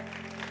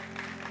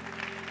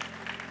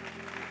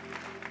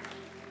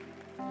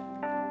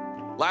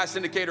 Last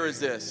indicator is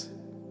this,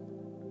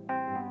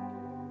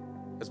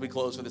 as we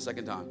close for the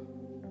second time.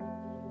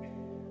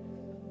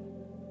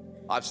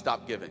 I've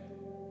stopped giving.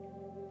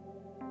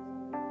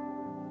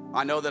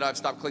 I know that I've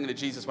stopped clinging to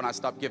Jesus when I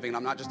stopped giving. And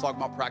I'm not just talking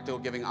about practical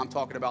giving. I'm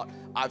talking about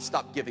I've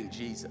stopped giving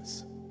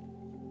Jesus.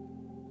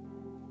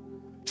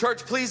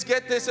 Church, please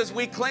get this as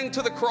we cling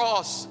to the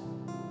cross.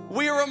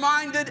 We are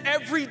reminded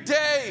every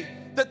day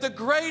that the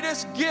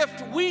greatest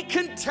gift we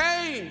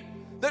contain,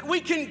 that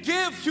we can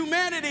give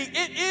humanity,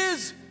 it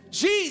is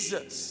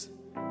Jesus.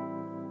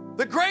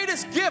 The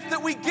greatest gift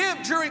that we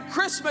give during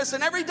Christmas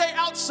and every day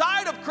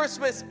outside of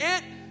Christmas,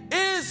 it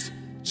is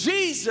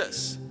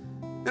Jesus.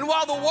 And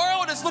while the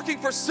world is looking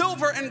for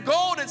silver and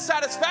gold and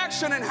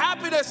satisfaction and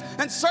happiness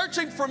and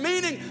searching for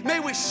meaning, may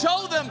we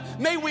show them,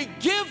 may we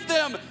give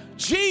them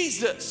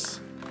Jesus.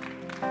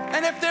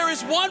 And if there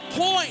is one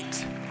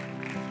point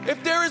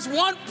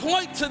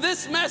to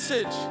this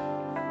message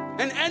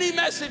and any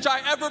message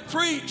I ever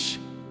preach,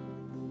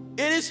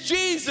 it is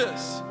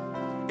Jesus.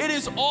 It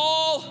is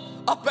all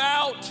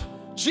about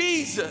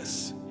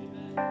Jesus.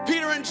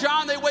 Peter and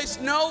John, they waste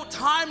no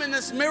time in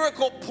this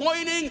miracle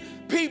pointing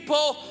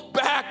people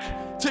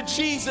back to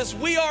Jesus.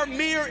 We are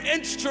mere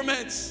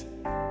instruments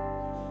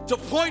to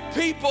point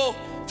people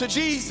to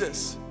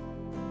Jesus.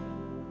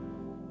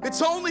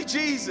 It's only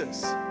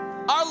Jesus.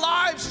 Our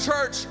lives,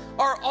 church,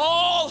 are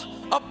all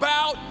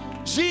about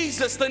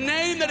Jesus, the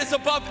name that is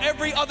above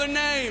every other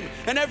name,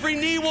 and every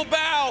knee will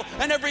bow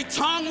and every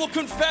tongue will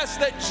confess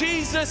that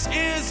Jesus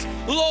is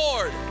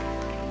Lord.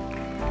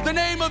 The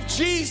name of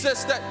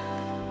Jesus that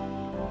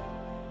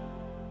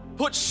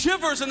puts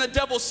shivers in the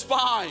devil's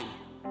spine.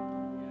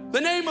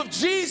 The name of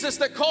Jesus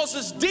that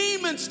causes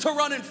demons to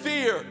run in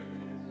fear.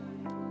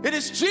 It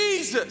is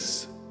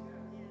Jesus.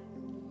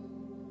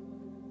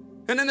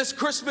 And in this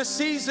Christmas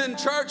season,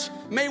 church,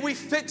 may we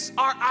fix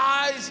our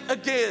eyes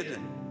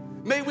again.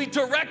 May we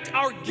direct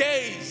our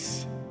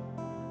gaze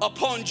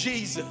upon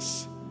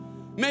Jesus.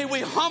 May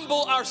we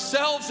humble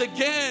ourselves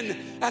again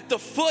at the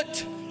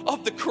foot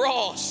of the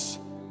cross.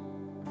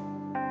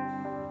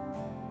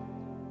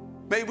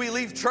 May we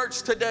leave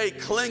church today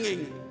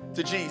clinging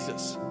to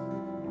Jesus.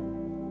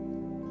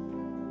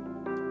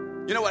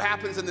 You know what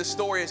happens in this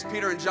story is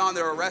Peter and John,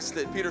 they're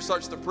arrested. Peter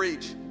starts to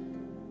preach,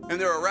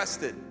 and they're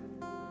arrested.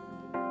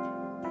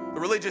 The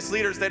religious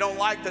leaders, they don't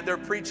like that they're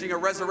preaching a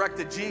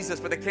resurrected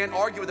Jesus, but they can't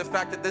argue with the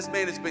fact that this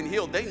man has been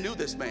healed. They knew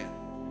this man.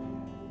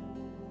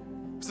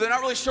 So they're not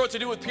really sure what to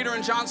do with Peter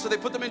and John, so they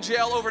put them in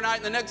jail overnight,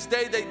 and the next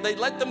day they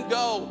let them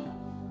go.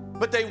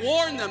 But they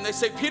warn them. They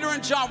say, Peter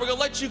and John, we're going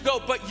to let you go,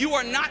 but you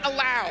are not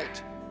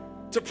allowed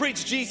to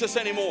preach Jesus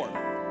anymore.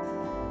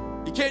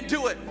 You can't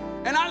do it.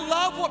 And I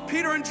love what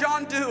Peter and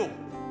John do.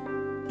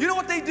 You know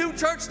what they do,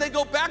 church? They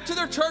go back to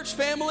their church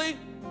family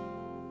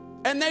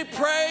and they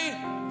pray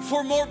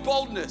for more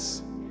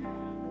boldness.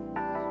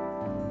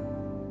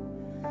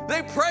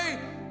 They pray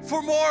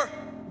for more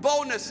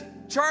boldness.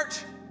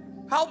 Church,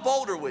 how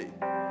bold are we?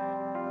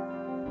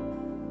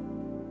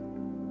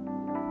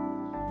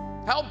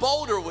 How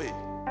bold are we?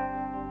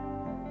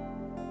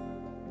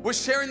 We're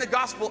sharing the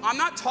gospel. I'm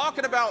not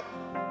talking about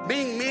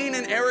being mean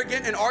and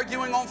arrogant and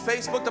arguing on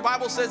Facebook. The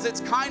Bible says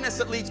it's kindness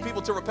that leads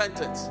people to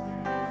repentance.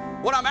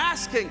 What I'm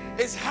asking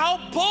is, how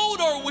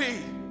bold are we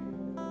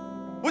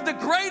with the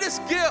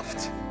greatest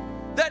gift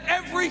that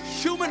every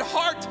human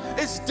heart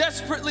is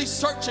desperately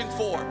searching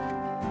for?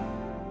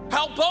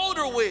 How bold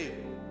are we?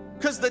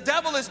 Because the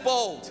devil is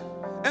bold,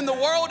 and the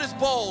world is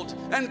bold,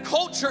 and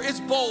culture is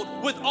bold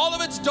with all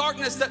of its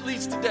darkness that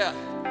leads to death.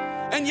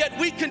 And yet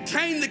we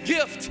contain the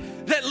gift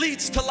that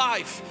leads to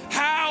life.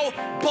 How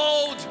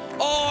bold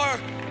are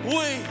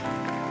we?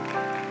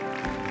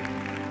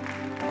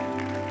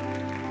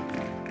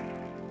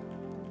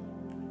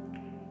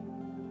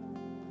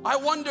 I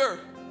wonder,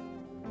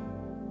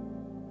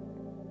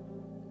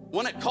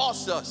 when it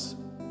costs us,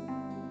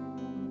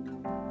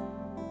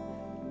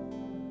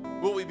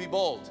 will we be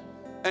bold?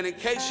 And in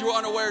case you're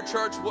unaware,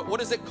 church, what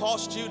does it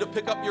cost you to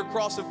pick up your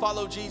cross and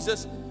follow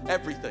Jesus?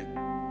 Everything.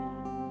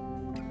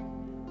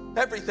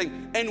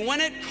 Everything. And when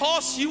it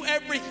costs you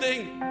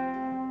everything,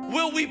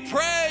 will we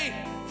pray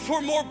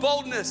for more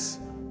boldness?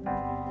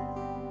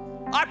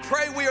 I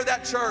pray we are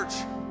that church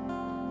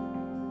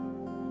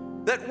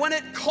that when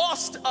it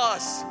costs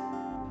us,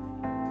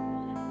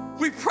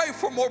 we pray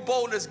for more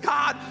boldness.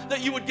 God,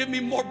 that you would give me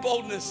more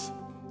boldness.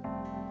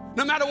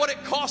 No matter what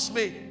it costs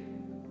me,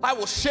 I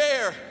will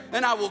share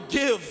and I will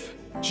give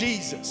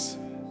Jesus.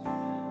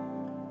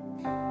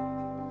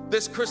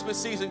 This Christmas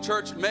season,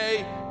 church,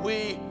 may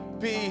we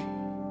be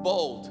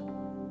bold.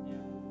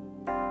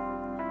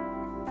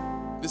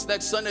 This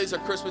next Sunday is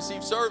our Christmas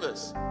Eve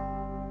service.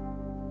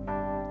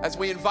 As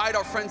we invite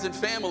our friends and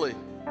family,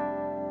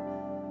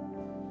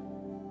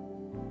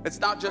 it's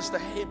not just a,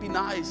 hey, it'd be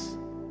nice.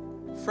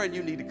 Friend,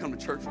 you need to come to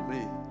church with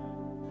me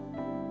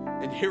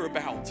and hear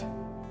about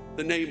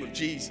the name of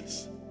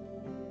Jesus.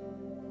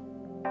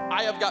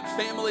 I have got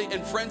family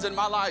and friends in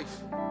my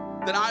life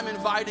that I'm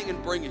inviting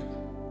and bringing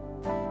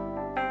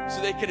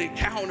so they can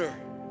encounter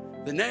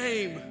the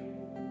name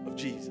of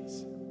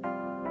Jesus.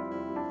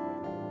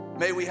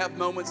 May we have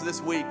moments this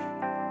week,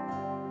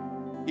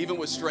 even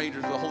with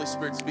strangers, where the Holy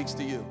Spirit speaks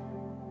to you.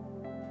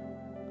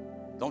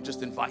 Don't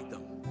just invite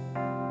them.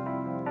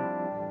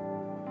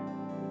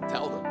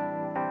 Tell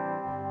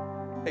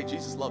them, hey,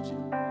 Jesus loves you.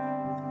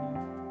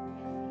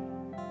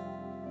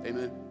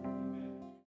 Amen.